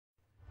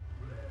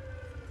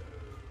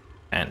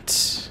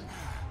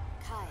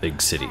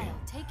big city.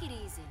 Take it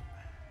easy.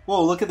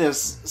 Whoa, look at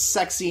this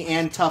sexy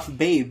and tough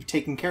babe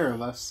taking care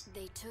of us.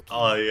 They took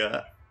Oh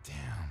yeah.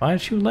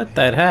 Why'd you let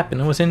that happen?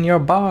 It was in your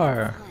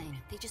bar. fine.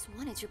 They just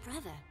wanted your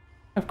brother.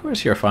 Of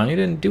course you're fine. You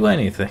didn't do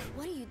anything.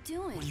 What are you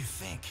doing? What do you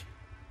think?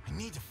 I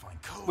need to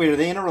find code. Wait, are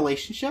they in a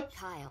relationship?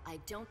 Kyle, I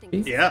don't think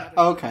this Yeah. is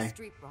ever Okay. gonna be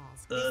street brawls.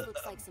 This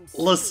looks like some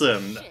stupid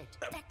Listen, shit.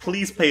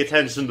 please pay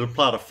attention to the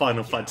plot of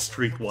Final Fight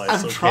Streetwise,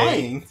 I'm okay?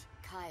 trying.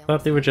 Kyle,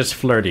 Thought they were just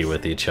flirty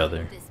with each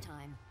other. this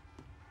time.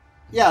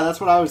 Yeah,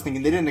 that's what I was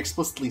thinking. They didn't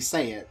explicitly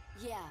say it.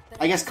 Yeah,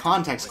 but I guess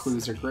context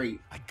clues are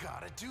great. I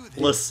gotta do this.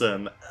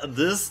 Listen,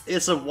 this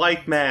is a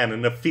white man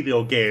in a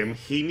video game.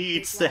 He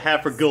needs to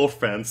have a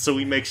girlfriend, so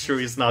we make sure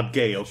he's not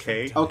gay,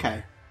 okay?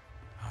 Okay.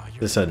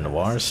 This is a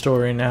noir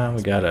story now.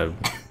 We got a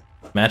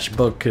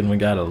matchbook and we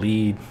got a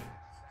lead.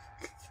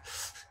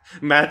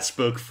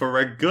 Matchbook for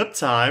a good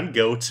time,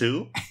 go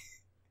to.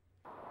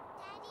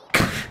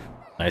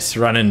 Nice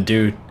running,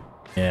 dude.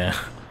 Yeah.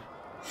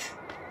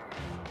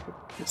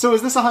 So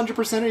is this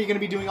 100%? Are you going to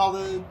be doing all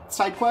the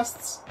side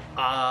quests?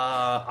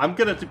 I'm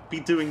gonna be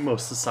doing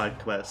most of the side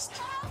quests.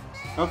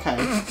 Okay.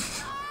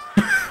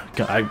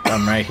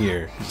 I'm right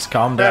here. Just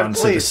calm down,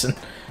 please. citizen.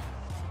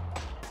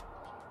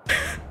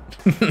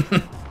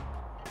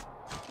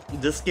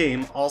 This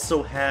game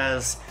also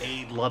has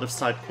a lot of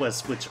side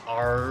quests, which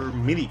are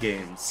mini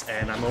games,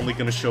 and I'm only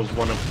gonna show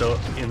one of the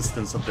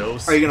instance of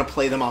those. Are you going to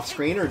play them off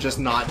screen or just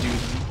not do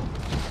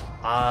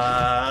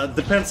them?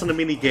 Depends on the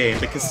mini game,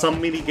 because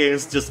some mini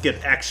games just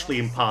get actually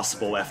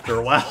impossible after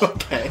a while.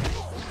 Okay.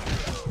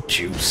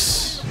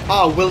 Juice.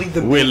 Oh, Willie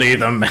the Willie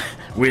the man.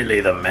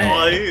 Willie the Oh,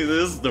 man. he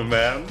is the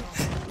man.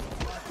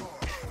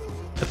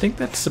 I think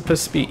that's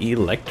supposed to be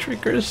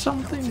electric or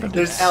something. But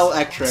There's it's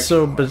electric.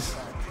 So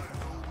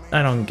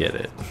I don't get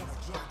it.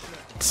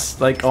 It's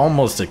like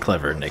almost a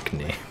clever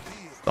nickname.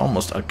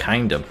 Almost a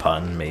kind of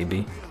pun,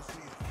 maybe.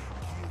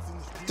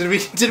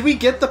 Did we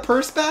get the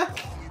purse back?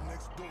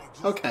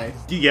 Okay.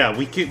 Yeah,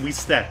 we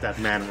stacked that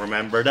man,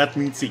 remember? That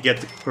means you get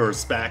the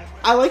purse back.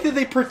 I like that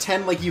they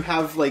pretend like you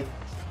have, like,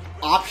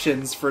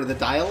 options for the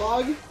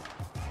dialogue.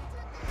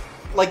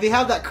 Like, they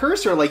have that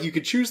cursor, like, you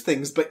could choose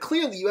things, but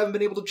clearly you haven't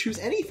been able to choose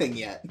anything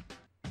yet.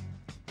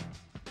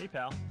 Hey,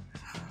 pal.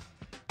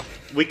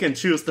 We can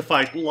choose to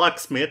fight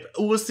Locksmith,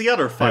 who was the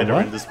other fighter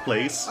what? in this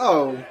place.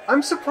 Oh.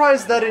 I'm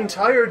surprised that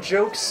entire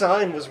joke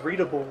sign was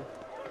readable.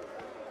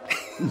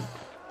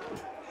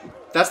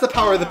 That's the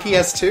power of the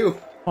PS2.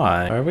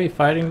 Why? Are we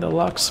fighting the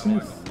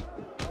locksmith?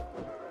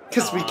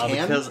 Because we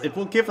can. Because it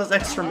will give us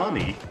extra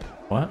money.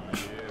 What?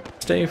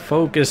 Stay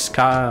focused,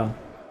 Kyle.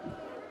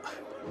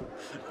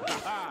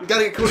 We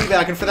gotta get Cody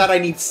back, and for that I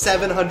need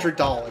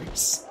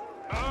 $700.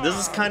 This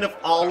is kind of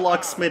all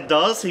Locksmith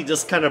does. He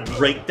just kind of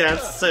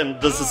breakdances and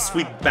does a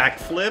sweet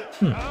backflip.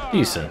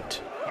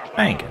 Decent.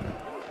 Banging.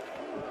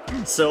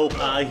 So,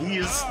 he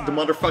is the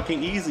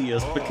motherfucking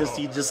easiest because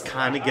you just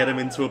kind of get him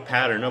into a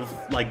pattern of,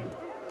 like,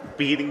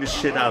 beating the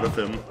shit out of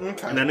him.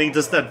 Okay. And then he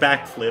does that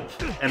backflip,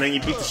 and then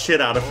you beat the shit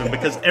out of him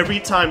because every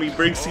time he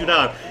brings you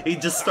down, he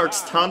just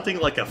starts taunting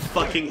like a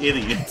fucking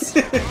idiot.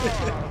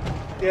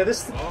 Yeah,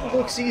 this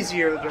looks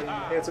easier than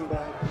Handsome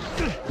Bob.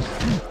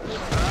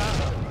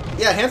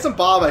 Yeah, Handsome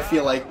Bob, I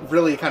feel like,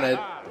 really kind of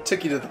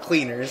took you to the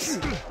cleaners.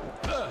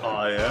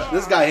 Oh, yeah.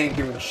 This guy ain't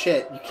giving a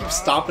shit. You keep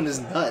stomping his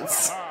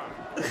nuts.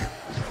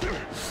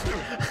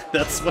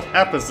 That's what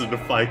happens in the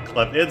Fight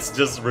Club. It's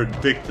just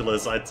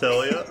ridiculous, I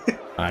tell you.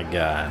 My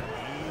God.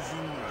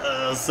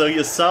 So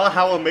you saw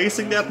how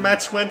amazing that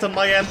match went on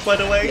my end, by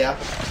the way? Yeah.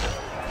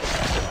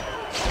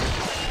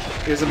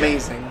 It was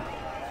amazing.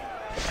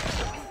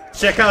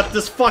 Check out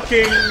this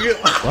fucking...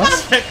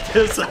 Check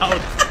this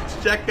out.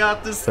 Check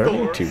out this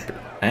score. 32.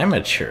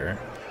 Amateur.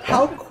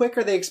 How quick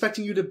are they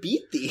expecting you to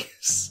beat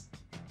these?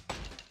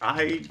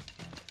 I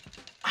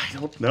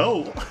don't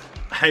know.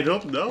 I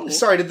don't know.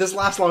 Sorry, did this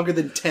last longer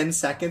than 10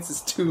 seconds?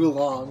 It's too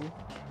long.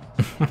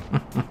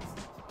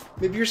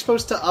 Maybe you're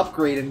supposed to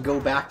upgrade and go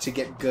back to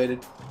get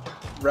good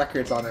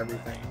records on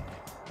everything.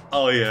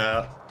 Oh,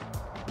 yeah.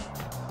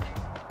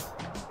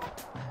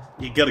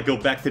 You gotta go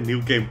back to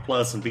New Game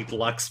Plus and beat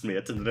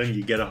Locksmith, and then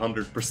you get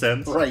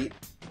 100%. Right.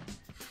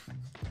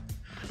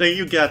 Then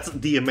you get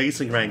the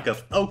amazing rank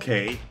of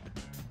okay.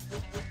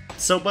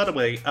 So, by the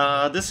way,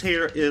 this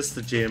here is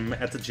the gym.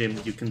 At the gym,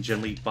 you can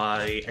generally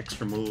buy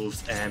extra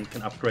moves and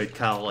can upgrade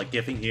Kyle, like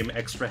giving him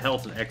extra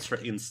health and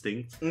extra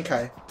instinct.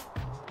 Okay.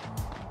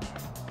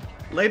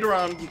 Later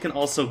on, you can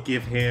also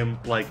give him,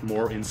 like,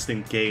 more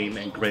instinct gain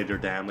and greater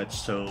damage,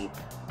 so...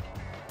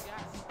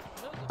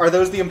 Are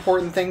those the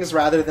important things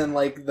rather than,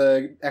 like,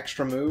 the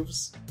extra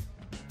moves?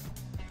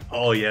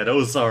 Oh yeah,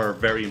 those are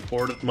very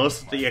important.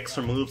 Most of the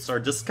extra moves are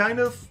just kind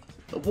of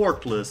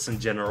worthless in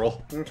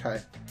general. Okay.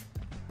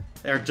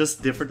 They're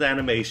just different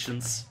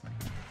animations.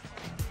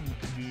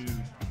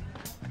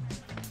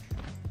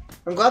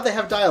 I'm glad they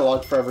have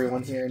dialogue for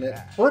everyone here in it.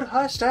 What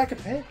high stack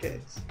of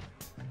pancakes?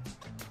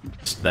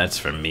 That's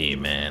for me,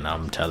 man.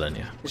 I'm telling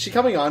you. Is she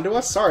coming on to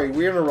us? Sorry,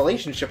 we're in a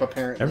relationship,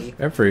 apparently.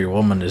 Every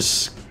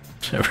woman's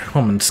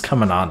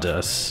coming on to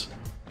us.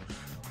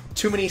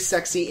 too many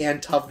sexy and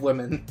tough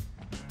women.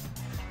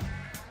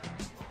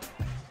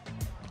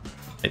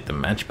 Wait, the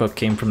matchbook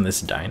came from this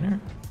diner?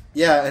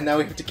 Yeah, and now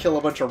we have to kill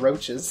a bunch of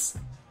roaches.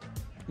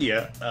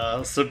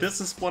 Yeah, so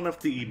this is one of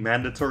the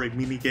mandatory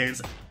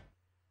minigames.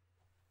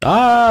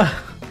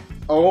 Ah!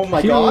 Oh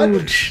my god!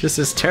 Huge! This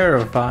is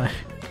terrifying.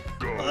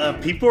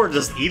 People are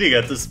just eating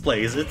at this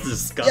place. It's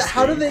disgusting. Yeah,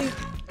 how do they...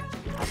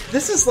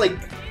 This is like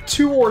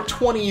 2 or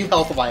 20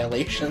 health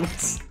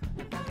violations.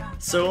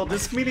 So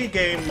this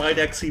minigame might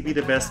actually be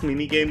the best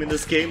minigame in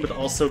this game, but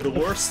also the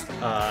worst.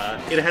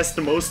 It has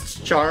the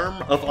most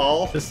charm of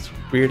all. This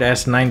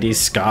weird-ass 90s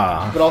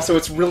ska. But also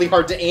it's really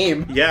hard to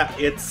aim. Yeah,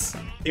 it's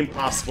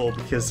impossible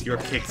because your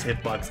kick's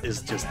hitbox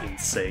is just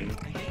insane.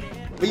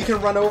 But you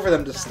can run over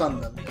them to stun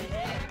them.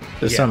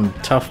 There's some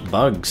tough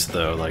bugs,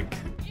 though, like,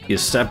 you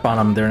step on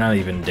them, they're not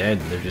even dead,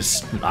 they're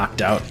just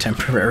knocked out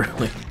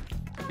temporarily.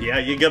 Yeah,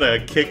 you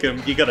gotta kick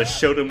him, you gotta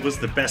show them who's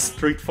the best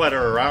Street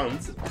Fighter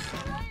around.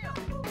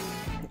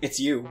 It's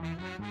you.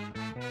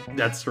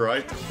 That's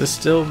right. Is this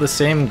still the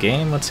same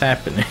game? What's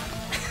happening?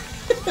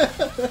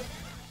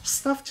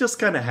 Stuff just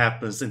kinda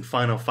happens in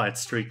Final Fight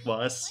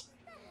Streetwise.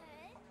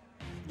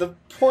 The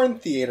porn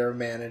theater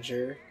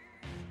manager.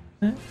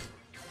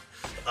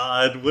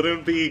 It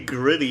wouldn't be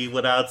gritty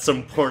without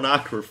some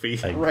pornography.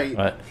 Like, Right.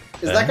 what?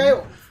 Is that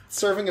guy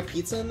serving a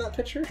pizza in that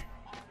picture?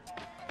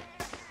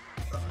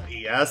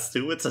 He has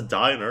to, it's a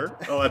diner.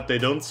 Oh, and they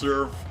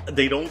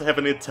don't have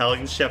an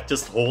Italian chef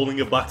just holding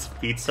a box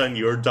of pizza in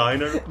your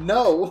diner?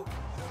 No.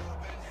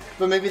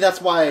 But maybe that's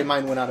why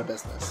mine went out of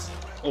business.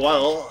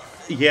 Well,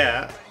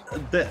 yeah,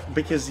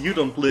 because you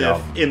don't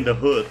live in the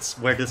hoods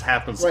where this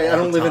happens Right, all I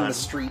don't the live in time. the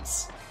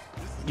streets.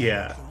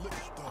 Yeah.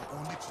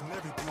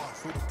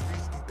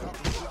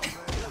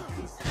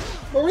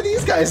 What were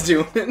these guys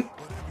doing?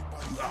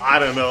 I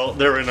don't know,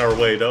 they're in our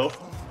way though.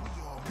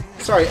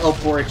 Sorry, El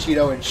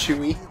Borrachito and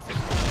Chewy.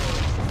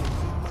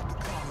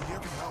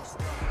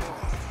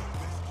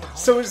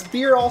 So is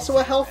beer also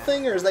a health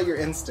thing, or is that your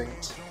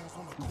instinct?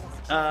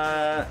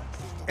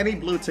 Any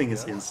blue thing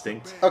is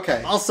instinct.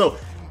 Okay. Also,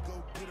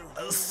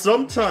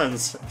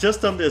 sometimes,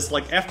 just on this,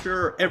 like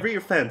after every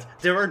event,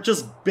 there are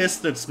just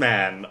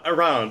businessmen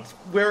around,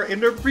 where in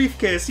their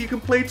briefcase you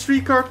can play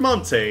 3-card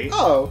Monte.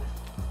 Oh.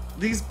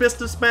 These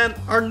businessmen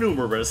are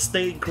numerous,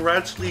 they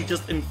gradually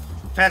just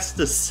infest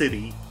the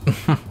city.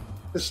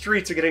 The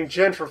streets are getting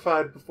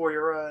gentrified before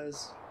your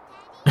eyes.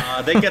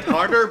 They get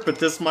harder, but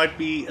this might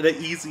be the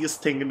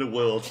easiest thing in the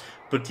world.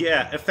 But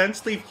yeah,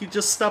 eventually if you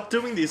just stop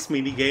doing these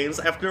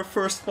minigames after the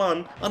first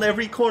one, on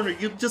every corner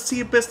you just see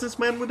a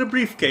businessman with a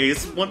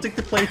briefcase wanting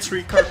to play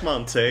 3-card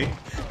Monte.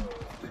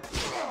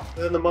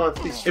 Within the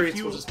month, these streets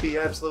you- will just be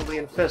absolutely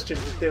infested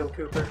with Dale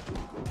Cooper.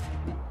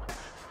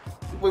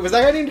 Wait, was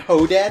that guy named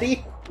Ho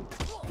Daddy?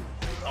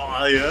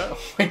 Oh yeah, Oh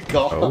my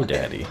god. Oh,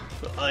 daddy.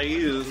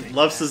 he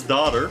loves his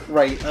daughter.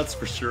 Right. That's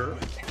for sure.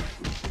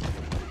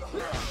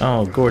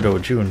 Oh, Gordo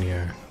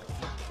Jr.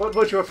 What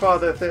would your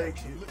father think?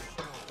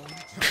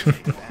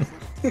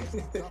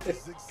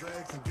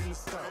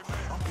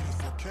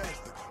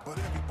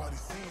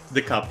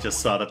 The cop just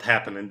saw that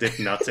happen and did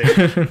nothing.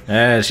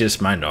 It's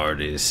just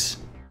minorities.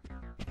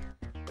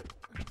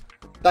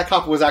 That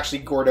cop was actually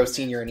Gordo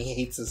Sr. and he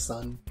hates his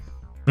son.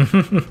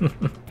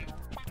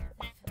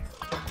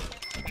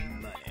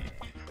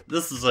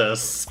 This is a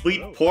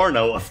sweet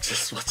porno of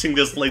just watching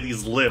this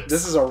lady's lips.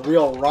 This is a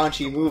real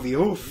raunchy movie.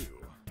 Oof.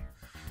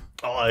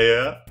 Oh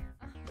yeah?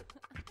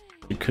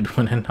 You could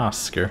win an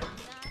Oscar,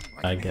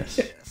 I guess.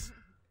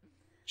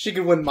 She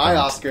could win my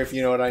Oscar if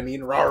you know what I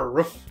mean. Rawr,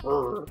 roof,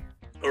 rrr.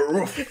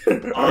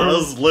 Oh,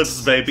 those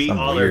lips, baby. Some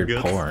Oh, they're weird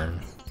good.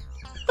 porn.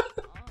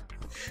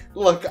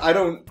 Look, I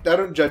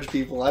don't judge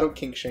people. I don't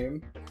kink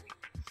shame.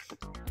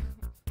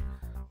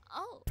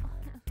 Oh.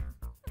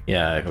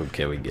 Yeah,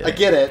 okay, we get I it.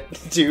 get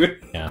it,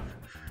 dude. Yeah.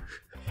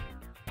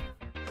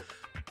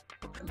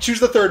 Choose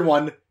the third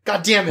one.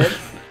 God damn it.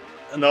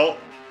 No.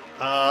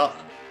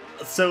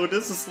 So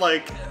this is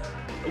like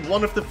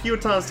one of the few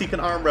times he can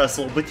arm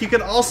wrestle, but you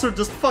can also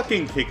just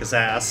fucking kick his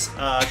ass.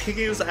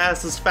 Kicking his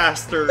ass is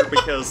faster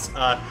because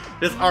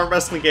this arm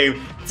wrestling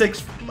game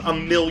takes a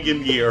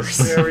million years.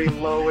 Very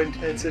low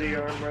intensity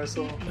arm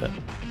wrestle.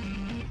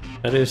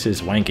 That is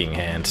his wanking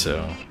hand,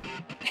 so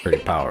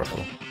pretty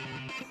powerful.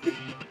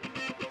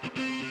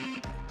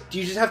 Do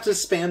you just have to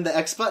spam the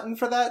X button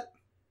for that?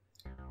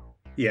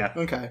 Yeah.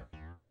 Okay.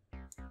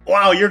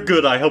 Wow, you're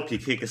good. I hope you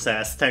kick his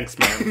ass. Thanks,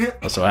 man.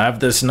 Also, I have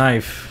this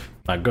knife.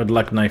 My good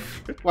luck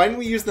knife. Why didn't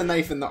we use the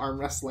knife in the arm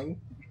wrestling?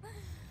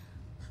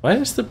 Why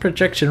is the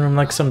projection room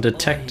like some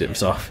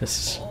detective's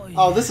office?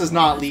 Oh, this is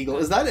not legal.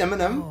 Is that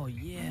Eminem? Oh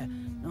yeah.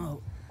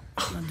 No,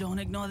 don't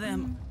ignore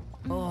them.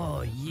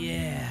 Oh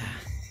yeah.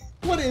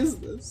 What is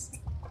this?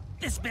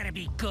 This better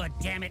be good,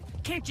 damn it.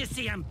 Can't you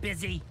see I'm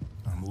busy?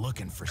 I'm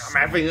looking for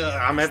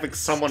I'm having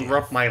someone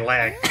rub my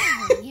leg.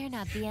 You're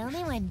not the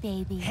only one,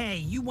 baby. Hey,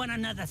 you want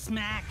another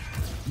smack?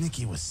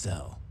 Nicky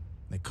Weasel.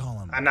 They call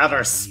him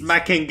Another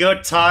smacking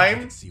good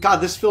time. God,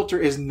 this filter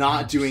is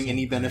not doing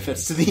any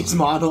benefits to these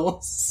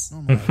models.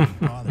 No more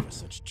bother with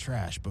such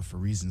trash, but for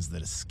reasons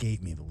that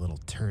escape me, the little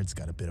turd's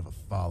got a bit of a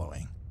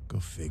following. Go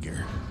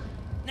figure.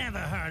 Never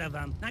heard of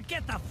him. Now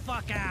get the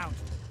fuck out.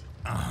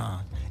 Uh-huh.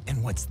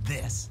 And what's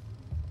this?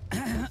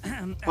 Oh,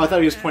 I thought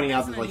he was pointing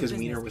out that like his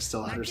wiener was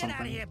still out or Get out of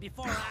something. here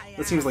before I,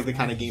 That seems like the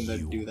kind of game You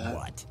that'd do that.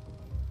 What?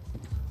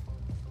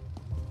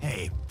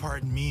 Hey,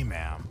 pardon me,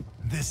 ma'am.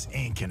 This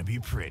ain't gonna be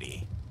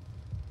pretty.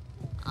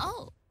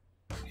 Oh.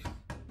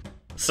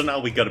 So now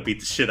we gotta beat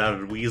the shit out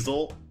of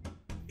Weasel.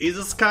 He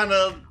just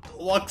kinda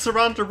walks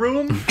around the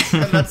room,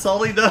 and that's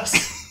all he does.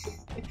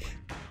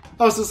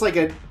 Oh, so it's like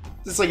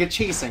a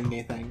chasing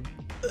me thing.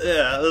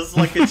 Yeah, this is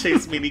like a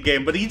chase mini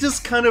game, but he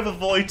just kind of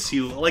avoids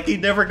you. Like, he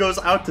never goes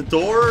out the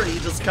door, he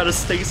just kind of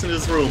stays in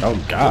his room. Oh,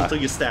 God.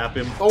 Until you stab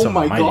him. Oh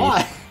my Mighty,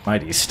 god!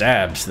 mighty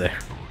stabs there.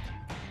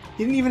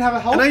 He didn't even have a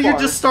health And then you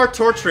bar. just start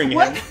torturing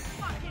What? him.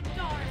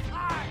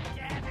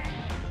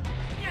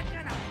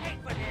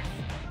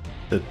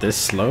 Did this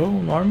slow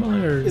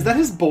normally, or Is that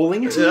his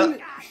bowling team? Yeah.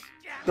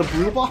 The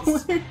blue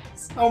ballers?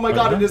 Oh my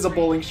god, yeah? it is a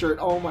bowling shirt.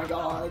 Oh my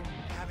god.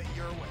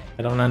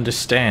 I don't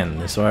understand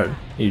this art.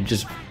 You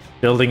just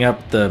building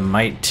up the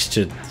might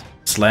to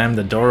slam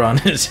the door on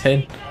his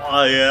head.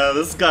 Oh yeah,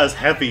 this guy's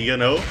heavy, you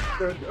know?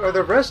 Are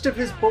the rest of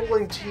his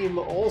bowling team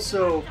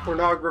also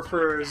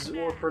pornographers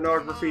or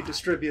pornography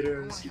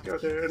distributors? Are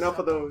there enough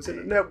of those in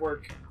a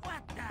network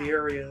in the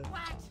area?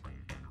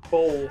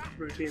 Bowl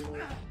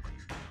routinely.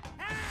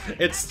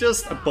 It's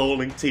just a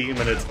bowling team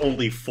and it's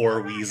only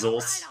 4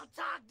 weasels. I don't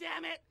talk,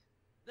 damn it!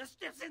 The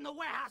stiff's in the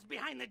warehouse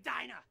behind the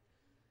diner.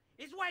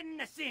 He's waiting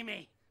to see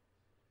me.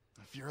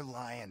 If you're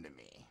lying to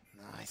me,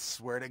 I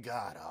swear to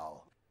God,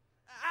 I'll...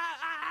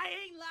 I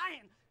ain't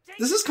lying. Take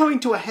This is coming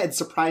to a head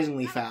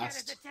surprisingly I'll get his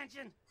fast.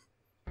 attention.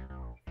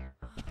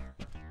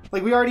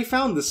 Like, we already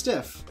found the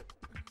stiff.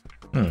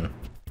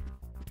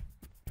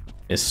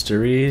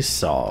 Mystery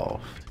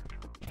solved.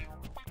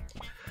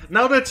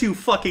 Now that you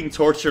fucking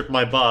tortured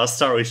my boss,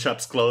 sorry,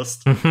 shop's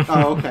closed.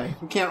 Oh, okay.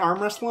 We can't arm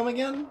wrestle him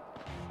again?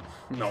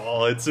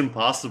 No, it's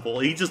impossible.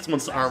 He just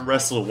wants to arm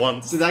wrestle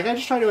once. Did that guy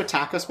just try to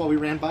attack us while we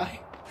ran by?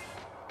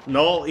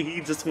 No,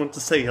 he just wants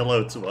to say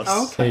hello to us.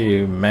 Oh, okay.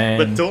 Hey, man.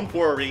 But don't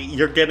worry,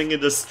 you're getting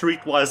in the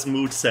Streetwise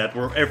moveset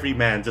where every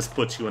man just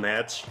puts you on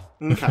edge.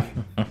 Okay.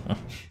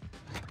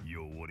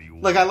 Yo, what do you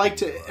Like, I like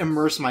to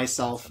immerse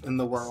myself in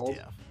the world.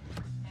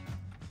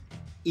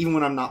 Even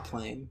when I'm not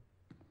playing.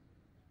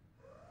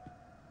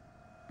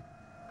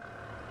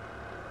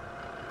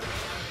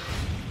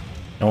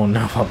 Oh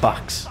no, a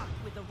box.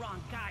 With the wrong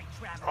guy,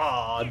 Travis.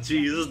 Aw,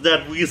 Jesus,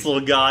 that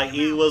Weasel guy,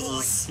 he was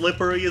as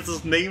slippery as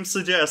his name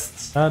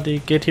suggests. How did he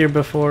get here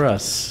before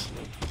us?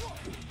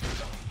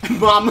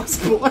 Mama's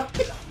boy.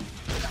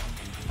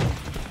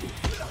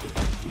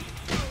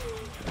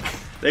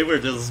 They were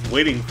just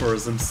waiting for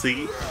us,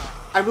 MC.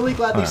 I'm really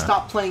glad they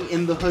stopped playing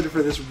In the Hood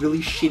for this really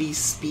shitty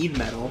speed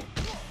metal.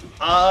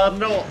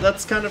 No,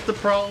 that's kind of the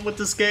problem with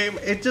this game.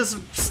 It just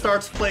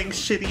starts playing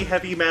shitty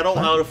heavy metal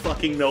out of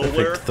fucking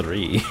nowhere. Perfect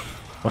 3.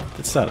 What?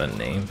 That's not a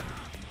name.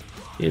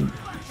 It,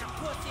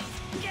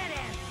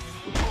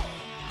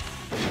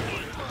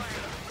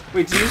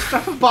 Wait, did you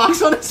strap a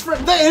box on his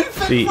friend? The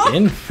infant? the box?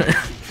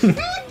 infant.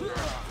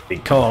 They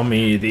call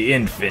me the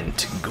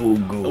infant. Goo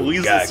goo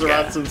Weasel gaga.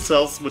 surrounds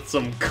himself with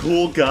some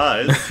cool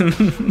guys.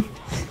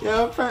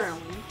 Yeah,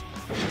 apparently.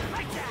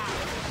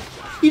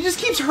 He just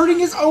keeps hurting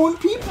his own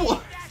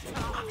people.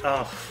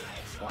 Oh,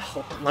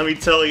 well, let me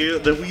tell you,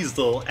 the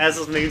Weasel, as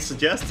his name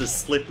suggests, is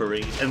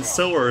slippery, and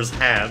so are his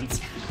hands.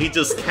 He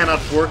just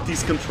cannot work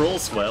these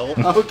controls well.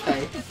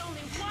 Okay.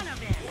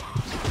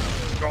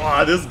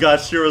 Oh, this guy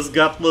sure is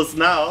gutless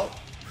now.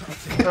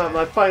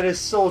 My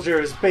finest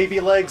soldiers, baby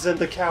legs and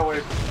the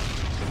coward.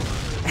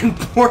 And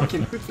pork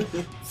and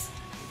beans.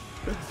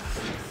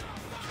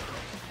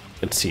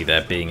 Could see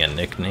that being a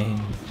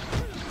nickname.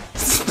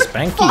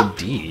 Spanky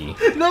D.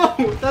 No,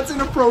 that's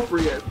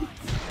inappropriate.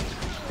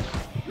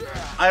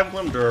 I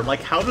wonder,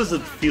 like, how does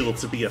it feel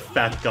to be a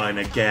fat guy in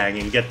a gang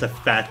and get the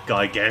fat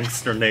guy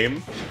gangster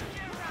name?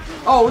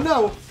 Oh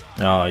no.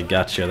 Oh, I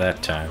got you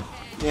that time.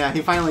 Yeah,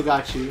 he finally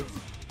got you.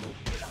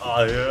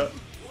 Oh, yeah.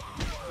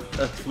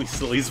 That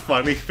Weasel, he's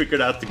finally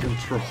figured out the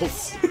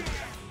controls.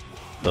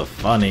 The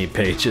funny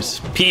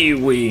pages.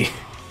 Pee-wee.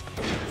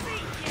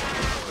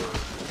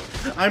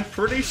 I'm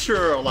pretty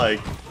sure, like,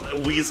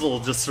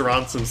 Weasel just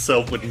surrounds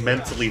himself with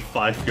mentally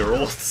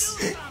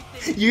 5-year-olds.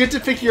 You get to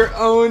pick your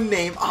own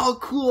name. Oh,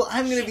 cool.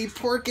 I'm gonna be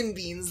pork and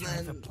beans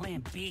then.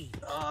 Plan B.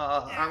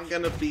 I'm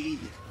gonna be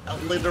a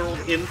literal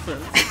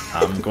infant.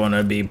 I'm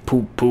gonna be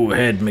Poo-Poo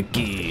Head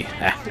McGee.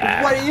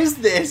 What is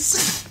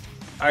this?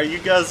 Are you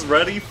guys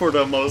ready for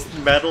the most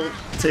metal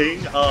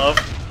thing of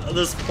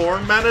this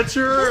porn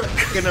manager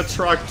in a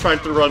truck trying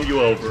to run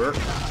you over?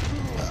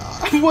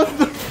 What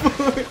the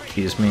fuck?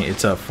 Excuse me,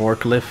 it's a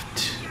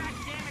forklift.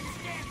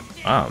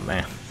 Oh,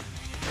 man.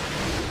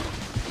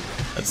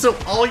 So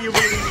all you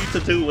really need to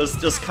do is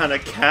just kind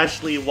of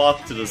casually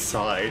walk to the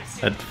side.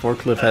 That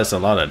forklift has a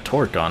lot of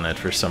torque on it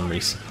for some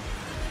reason.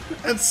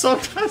 And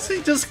sometimes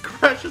he just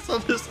crashes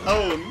on his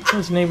own.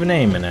 Wasn't even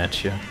aiming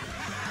at you.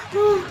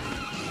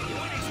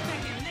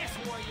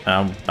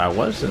 I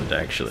wasn't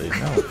actually,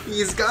 no.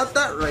 He's got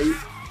that right.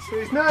 So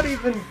he's not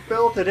even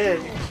belted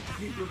in.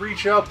 You can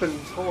reach up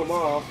and pull him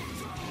off.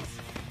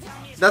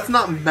 That's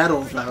not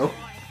metal, though.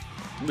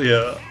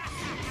 Yeah.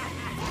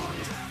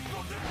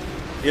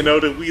 You know,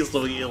 the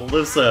Weasel, he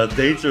lives a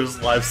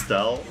dangerous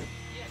lifestyle.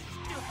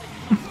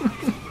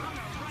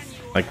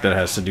 Like that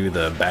has to do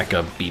the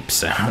backup beep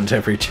sound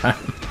every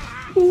time.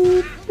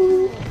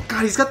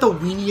 God, he's got the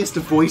weeniest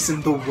voice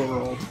in the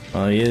world.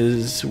 Well, he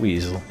is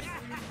Weasel.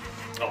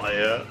 Oh,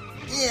 yeah.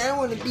 Yeah, I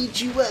want to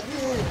beat you up.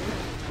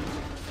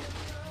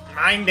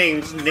 My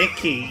name's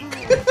Nikki.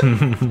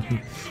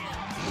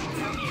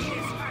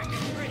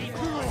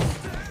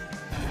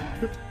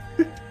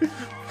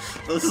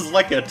 This is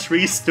like a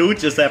Three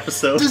Stooges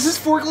episode. Does this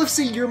forklift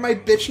say "You're my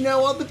bitch"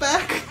 now on the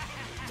back?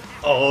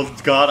 Oh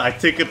god, I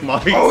think it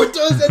might. Oh, it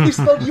does, and they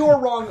spelled "you're"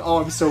 wrong.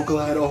 Oh, I'm so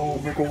glad. Oh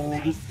my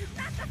god.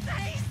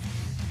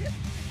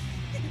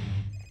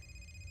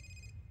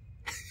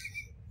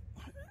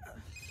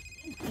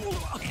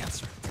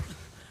 Answer.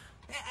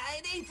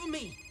 It ain't for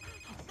me.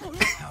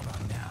 How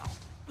about now?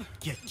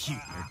 Get cute,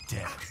 you're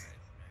dead.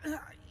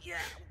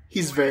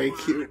 He's very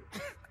cute.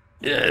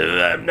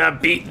 Yeah, I'm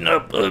not beating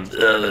up. I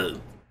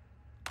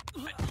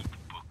need the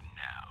book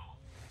now.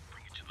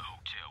 Bring it to the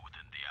hotel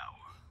within the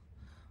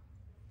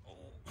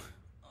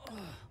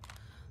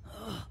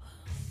hour.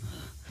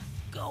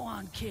 Go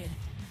on, kid.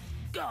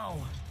 Go.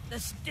 The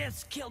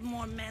stiffs killed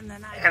more men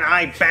than I. And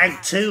I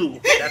bagged too.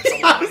 That's a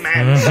lot of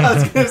men. I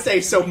was gonna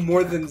say, so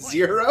more than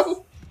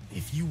 0?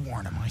 If you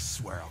warn him, I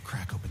swear I'll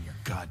crack open your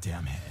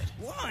goddamn head.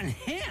 Warn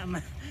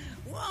him.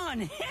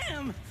 Warn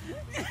him.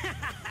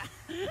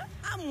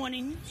 I'm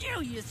warning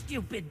you, you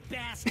stupid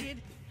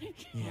bastard.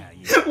 Yeah,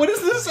 yeah. What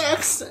is this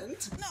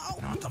accent?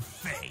 Not the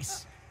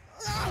face.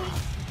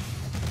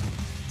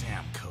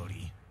 Damn,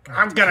 Cody.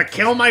 I'm gonna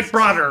kill my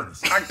brother.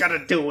 I gotta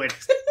do it.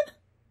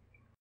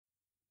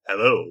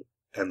 Hello,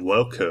 and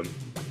welcome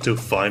to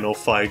Final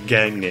Fight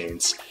Gang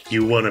Names.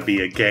 You wanna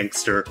be a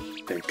gangster?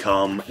 Then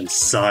come and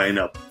sign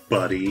up,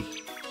 buddy.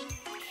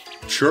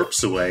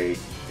 Chirps away,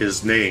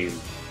 his name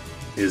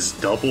is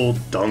Double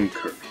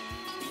Dunker.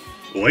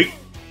 Wait,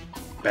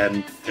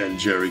 Ben and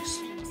Jerry's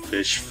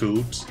Fish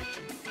Foods.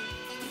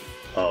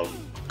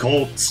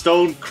 Cold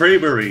Stone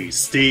Creamery,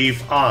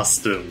 Steve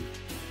Austin.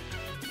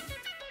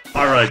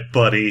 Alright,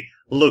 buddy,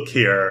 look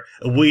here,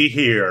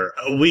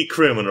 we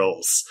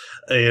criminals,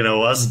 you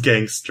know, us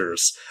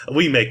gangsters,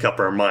 we make up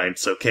our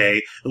minds,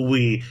 okay?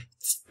 We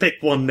pick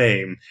one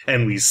name,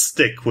 and we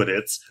stick with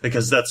it,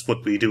 because that's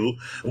what we do.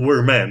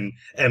 We're men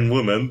and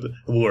women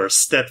who are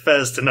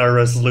steadfast in our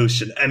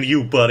resolution, and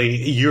you, buddy,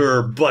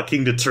 you're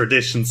bucking the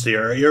traditions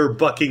here. You're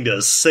bucking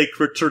the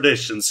sacred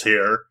traditions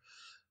here.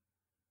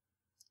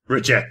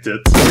 Rejected.